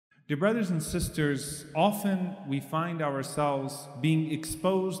Dear brothers and sisters, often we find ourselves being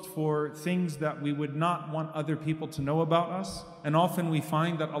exposed for things that we would not want other people to know about us. And often we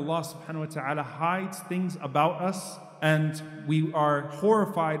find that Allah subhanahu wa ta'ala hides things about us, and we are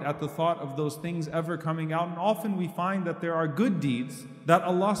horrified at the thought of those things ever coming out. And often we find that there are good deeds that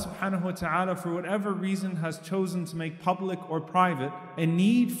Allah subhanahu wa ta'ala, for whatever reason, has chosen to make public or private, a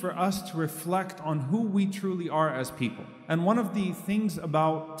need for us to reflect on who we truly are as people. And one of the things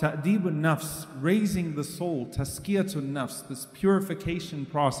about ta'deebun nafs, raising the soul, taskiyatun nafs, this purification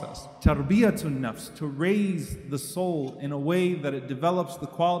process, tarbiyatun nafs, to raise the soul in a way that it develops the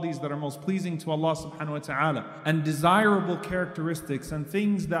qualities that are most pleasing to Allah subhanahu wa ta'ala, and desirable characteristics and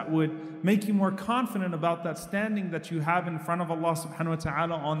things that would make you more confident about that standing that you have in front of Allah subhanahu wa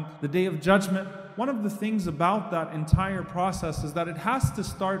ta'ala on the Day of Judgment. One of the things about that entire process is that it has to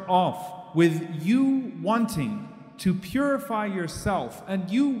start off with you wanting to purify yourself and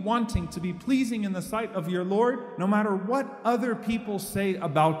you wanting to be pleasing in the sight of your Lord, no matter what other people say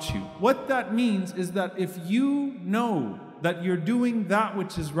about you. What that means is that if you know that you're doing that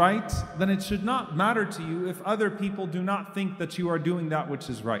which is right, then it should not matter to you if other people do not think that you are doing that which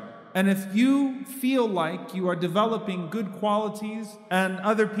is right. And if you feel like you are developing good qualities and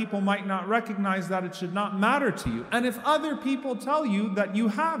other people might not recognize that, it should not matter to you. And if other people tell you that you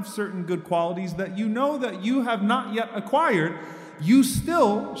have certain good qualities that you know that you have not yet acquired, you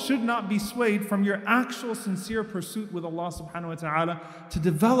still should not be swayed from your actual sincere pursuit with Allah subhanahu wa ta'ala to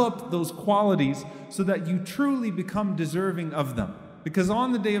develop those qualities so that you truly become deserving of them. Because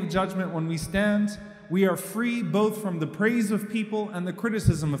on the Day of Judgment, when we stand, we are free both from the praise of people and the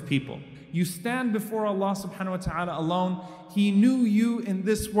criticism of people. You stand before Allah subhanahu wa ta'ala alone. He knew you in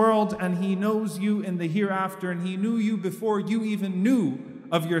this world and He knows you in the hereafter, and He knew you before you even knew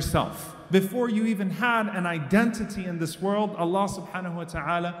of yourself. Before you even had an identity in this world, Allah subhanahu wa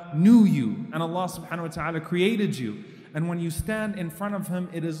ta'ala knew you, and Allah subhanahu wa ta'ala created you. And when you stand in front of Him,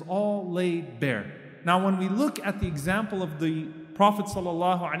 it is all laid bare. Now when we look at the example of the Prophet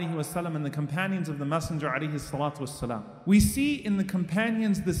sallallahu alaihi wasallam and the companions of the Messenger alaihi salatu wasalam, we see in the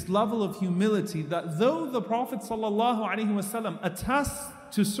companions this level of humility that though the Prophet sallallahu alaihi wasallam attests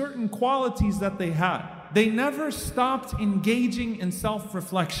to certain qualities that they had, they never stopped engaging in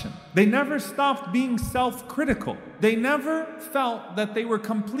self-reflection. They never stopped being self-critical. They never felt that they were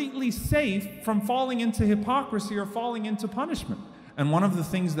completely safe from falling into hypocrisy or falling into punishment. And one of the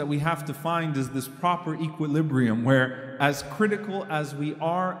things that we have to find is this proper equilibrium where, as critical as we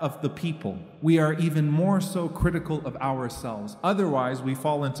are of the people, we are even more so critical of ourselves. Otherwise, we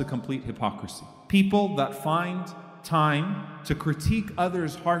fall into complete hypocrisy. People that find time to critique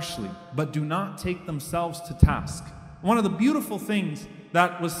others harshly, but do not take themselves to task. One of the beautiful things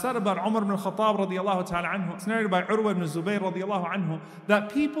that was said about Umar ibn Al-Khattab radiallahu ta'ala anhu, it's narrated by Urwa ibn Zubayr radiallahu anhu,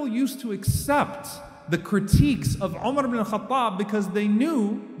 that people used to accept the critiques of Umar ibn Al-Khattab because they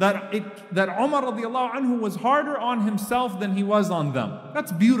knew that Umar radiallahu anhu was harder on himself than he was on them.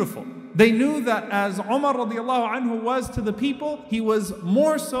 That's beautiful. They knew that as Umar radiallahu anhu was to the people, he was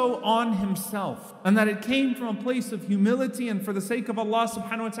more so on himself, and that it came from a place of humility and for the sake of Allah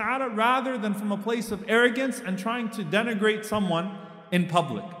subhanahu wa ta'ala, rather than from a place of arrogance and trying to denigrate someone in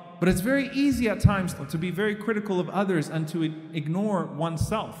public. But it's very easy at times to be very critical of others and to ignore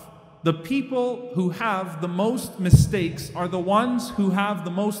oneself. The people who have the most mistakes are the ones who have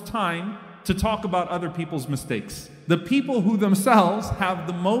the most time to talk about other people's mistakes. The people who themselves have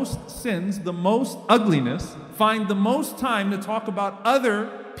the most sins, the most ugliness, find the most time to talk about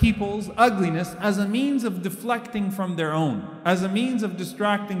other people's ugliness as a means of deflecting from their own, as a means of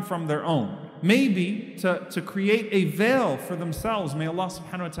distracting from their own. Maybe to create a veil for themselves. May Allah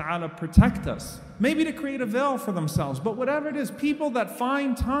subhanahu wa ta'ala protect us. Maybe to create a veil for themselves. But whatever it is, people that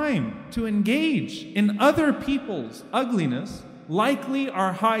find time to engage in other people's ugliness likely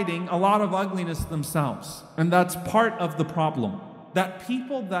are hiding a lot of ugliness themselves. And that's part of the problem. That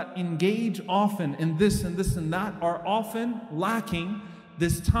people that engage often in this and this and that are often lacking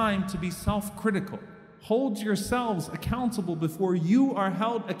this time to be self-critical. Hold yourselves accountable before you are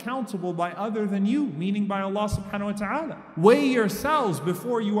held accountable by other than you, meaning by Allah subhanahu wa ta'ala. Weigh yourselves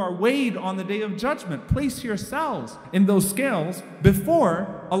before you are weighed on the Day of Judgment. Place yourselves in those scales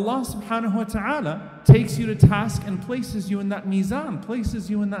before Allah subhanahu wa ta'ala takes you to task and places you in that mizan, places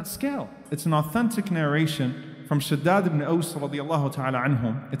you in that scale. It's an authentic narration from Shaddad ibn Aws radiallahu ta'ala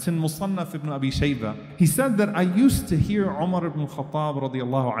anhum. It's in Musannaf ibn Abi Shaybah. He said that I used to hear Umar ibn Al-Khattab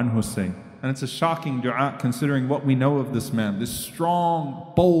radiallahu anhu say, and it's a shocking dua considering what we know of this man, this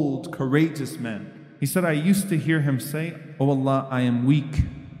strong, bold, courageous man. He said, I used to hear him say, "Oh Allah, I am weak,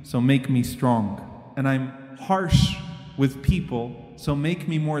 so make me strong. And I'm harsh with people, so make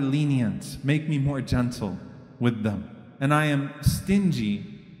me more lenient, make me more gentle with them. And I am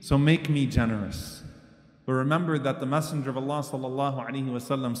stingy, so make me generous. But remember that the Messenger of Allah sallallahu alaihi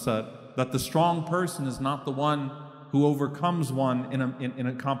wasallam said that the strong person is not the one who overcomes one in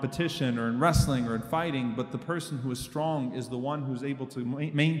a competition or in wrestling or in fighting, but the person who is strong is the one who's able to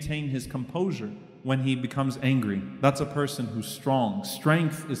maintain his composure when he becomes angry. That's a person who's strong.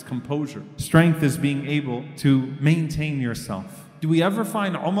 Strength is composure. Strength is being able to maintain yourself. Do we ever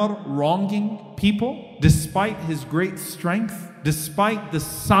find Umar wronging people despite his great strength? Despite the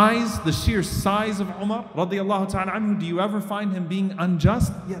size, the sheer size of Umar radiallahu ta'ala anhu, do you ever find him being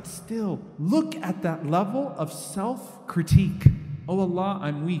unjust? Yet still, look at that level of self-critique. Oh Allah,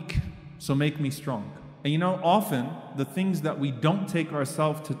 I'm weak, so make me strong. And you know, often the things that we don't take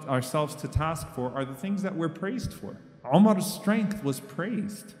ourselves to task for are the things that we're praised for. Umar's strength was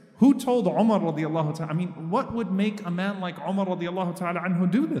praised. Who told Umar radiallahu ta'ala? I mean, what would make a man like Umar radiallahu ta'ala anhu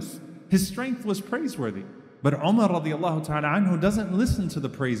do this? His strength was praiseworthy. But Umar radiallahu ta'ala anhu doesn't listen to the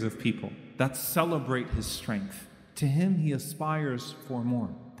praise of people that celebrate his strength. To him, he aspires for more.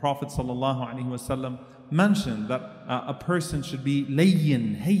 Prophet sallallahu alaihi wasallam mentioned that a person should be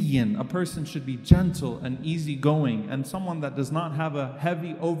layyin, hayyin, a person should be gentle and easygoing, and someone that does not have a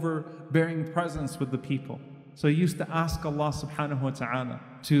heavy, overbearing presence with the people. So he used to ask Allah subhanahu wa ta'ala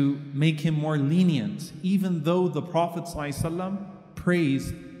to make him more lenient, even though the Prophet sallallahu alaihi wasallam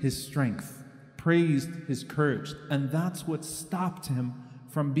praised his strength, praised his courage. And that's what stopped him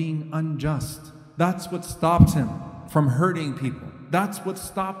from being unjust. That's what stopped him from hurting people. That's what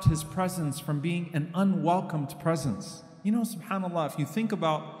stopped his presence from being an unwelcomed presence. You know, subhanAllah, if you think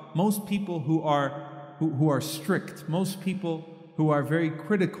about most people who are strict, most people who are very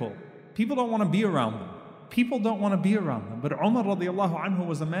critical, people don't want to be around them. People don't want to be around them. But Umar radiallahu anhu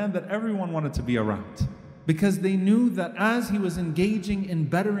was a man that everyone wanted to be around, because they knew that as he was engaging in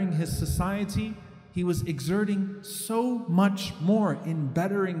bettering his society, he was exerting so much more in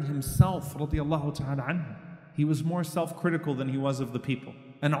bettering himself radiallahu ta'ala anhu. He was more self-critical than he was of the people.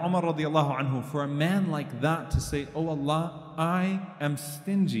 And Umar radiallahu anhu, for a man like that to say, oh Allah, I am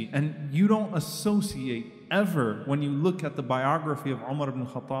stingy. And you don't associate ever, when you look at the biography of Umar ibn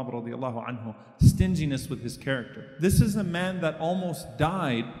Khattab radiallahu anhu, stinginess with his character. This is a man that almost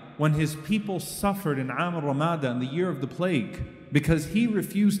died when his people suffered in Am al-Ramada, in the year of the plague, because he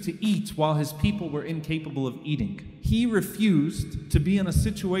refused to eat while his people were incapable of eating. He refused to be in a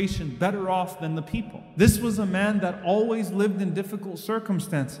situation better off than the people. This was a man that always lived in difficult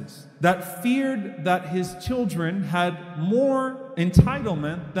circumstances, that feared that his children had more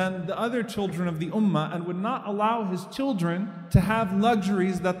entitlement than the other children of the ummah, and would not allow his children to have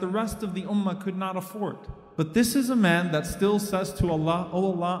luxuries that the rest of the ummah could not afford. But this is a man that still says to Allah, oh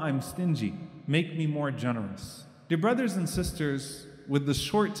Allah, I'm stingy, make me more generous. Dear brothers and sisters, with the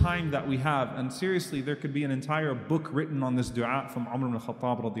short time that we have, and seriously, there could be an entire book written on this dua from Umar ibn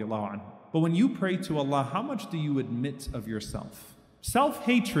Khattab radiallahu anhu. But when you pray to Allah, how much do you admit of yourself?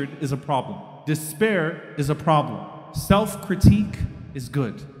 Self-hatred is a problem. Despair is a problem. Self-critique is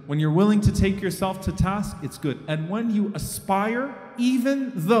good. When you're willing to take yourself to task, it's good. And when you aspire,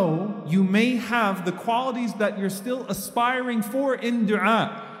 even though you may have the qualities that you're still aspiring for in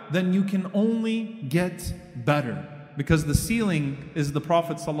dua, then you can only get better. Because the ceiling is the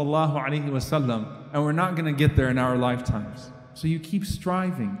Prophet sallallahu alaihi wasallam, and we're not going to get there in our lifetimes. So you keep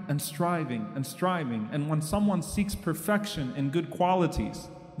striving and striving and striving. And when someone seeks perfection in good qualities,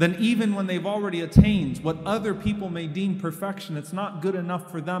 then even when they've already attained what other people may deem perfection, it's not good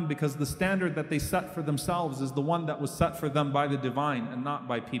enough for them, because the standard that they set for themselves is the one that was set for them by the divine and not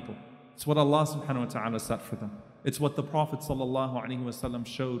by people. It's what Allah subhanahu wa ta'ala set for them. It's what the Prophet sallallahu alaihi wasallam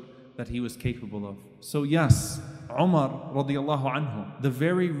showed that he was capable of. So yes, Umar radiallahu anhu, the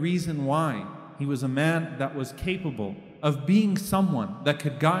very reason why he was a man that was capable of being someone that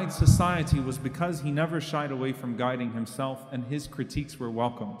could guide society was because he never shied away from guiding himself, and his critiques were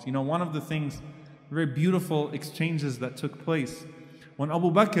welcomed. You know, one of the things, very beautiful exchanges that took place when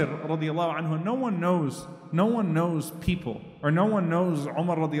Abu Bakr radiallahu anhu, no one knows people, or no one knows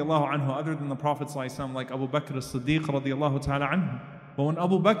Umar radiallahu anhu other than the Prophet sallallahu alaihi wasallam, like Abu Bakr as-Siddiq radiallahu ta'ala anhu. But when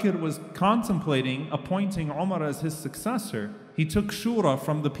Abu Bakr was contemplating appointing Umar as his successor, he took shura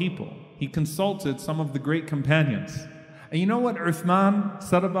from the people. He consulted some of the great companions. And you know what Uthman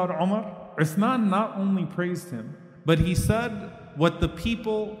said about Umar? Uthman not only praised him, but he said what the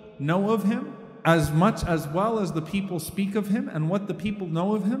people know of him, as well as the people speak of him, and what the people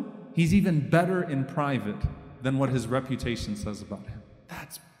know of him, he's even better in private than what his reputation says about him.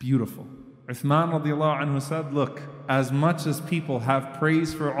 That's beautiful. Uthman radiallahu anhu said, look, as much as people have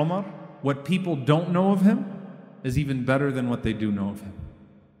praise for Umar, what people don't know of him, is even better than what they do know of Him.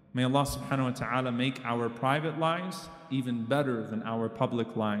 May Allah subhanahu wa ta'ala make our private lives even better than our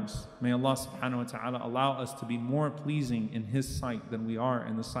public lives. May Allah subhanahu wa ta'ala allow us to be more pleasing in His sight than we are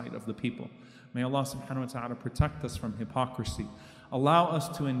in the sight of the people. May Allah subhanahu wa ta'ala protect us from hypocrisy. Allow us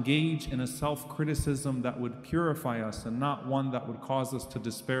to engage in a self-criticism that would purify us and not one that would cause us to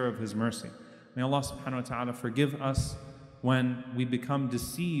despair of His mercy. May Allah subhanahu wa ta'ala forgive us when we become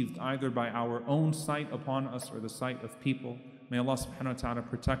deceived either by our own sight upon us or the sight of people. May Allah subhanahu wa ta'ala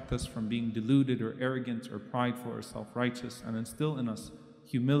protect us from being deluded or arrogant or prideful or self-righteous, and instill in us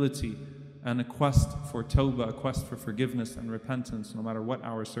humility and a quest for tawbah, a quest for forgiveness and repentance, no matter what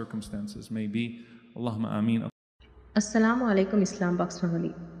our circumstances may be. Allahumma ameen. Assalamu alaikum Islam Box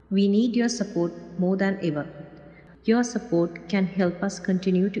family. We need your support more than ever. Your support can help us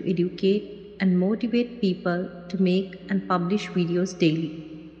continue to educate and motivate people to make and publish videos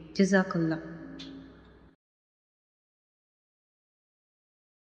daily. Jazakallah.